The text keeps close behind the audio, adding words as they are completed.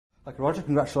Okay, Roger,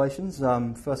 congratulations.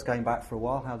 First game back for a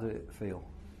while. How did it feel?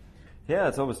 Yeah,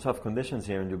 it's always tough conditions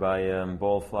here in Dubai.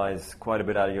 Ball flies quite a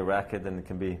bit out of your racket and it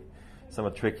can be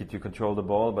somewhat tricky to control the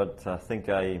ball, but I think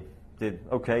I did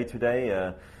okay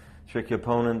today. Tricky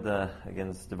opponent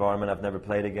against Devarman I've never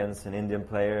played against, an Indian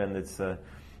player, and it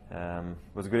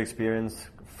was a good experience,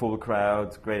 full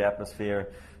crowd, great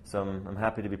atmosphere. So I'm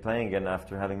happy to be playing again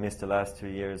after having missed the last 2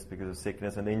 years because of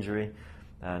sickness and injury.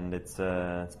 And it's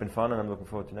been fun, and I'm looking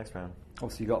forward to the next round.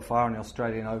 Obviously, you got far in the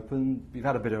Australian Open. You've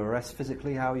had a bit of a rest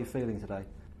physically. How are you feeling today?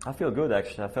 I feel good,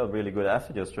 actually. I felt really good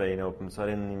after the Australian Open, so I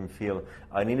didn't even feel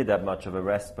I needed that much of a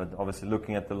rest. But obviously,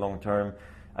 looking at the long term,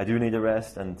 I do need a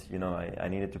rest, and I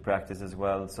needed to practice as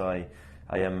well. So I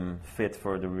am fit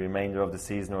for the remainder of the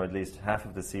season, or at least half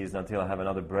of the season, until I have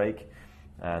another break.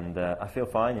 And I feel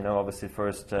fine. Obviously,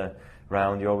 first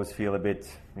round you always feel a bit,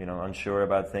 unsure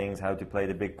about things, how to play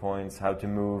the big points, how to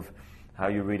move, how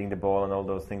you're reading the ball, and all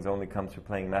those things only come through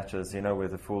playing matches,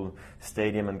 with a full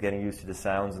stadium and getting used to the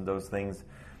sounds and those things.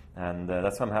 And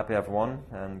that's why I'm happy I've won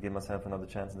and give myself another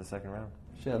chance in the second round.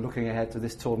 Sure, looking ahead to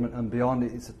this tournament and beyond,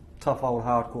 it's a tough old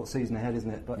hard-court season ahead,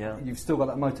 isn't it? But yeah, you've still got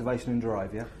that motivation and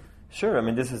drive, yeah? Sure.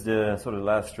 This is the sort of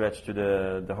last stretch to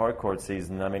the hard-court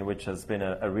season, which has been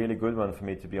a really good one for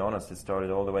me, to be honest. It started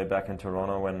all the way back in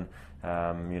Toronto when,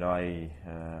 I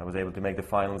was able to make the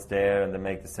finals there and then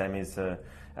make the semis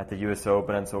at the US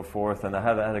Open and so forth. And I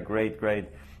had a great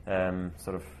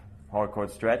sort of hard-court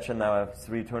stretch, and now I have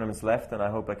 3 tournaments left, and I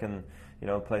hope I can,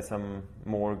 play some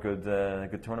more good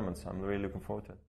tournaments. I'm really looking forward to it.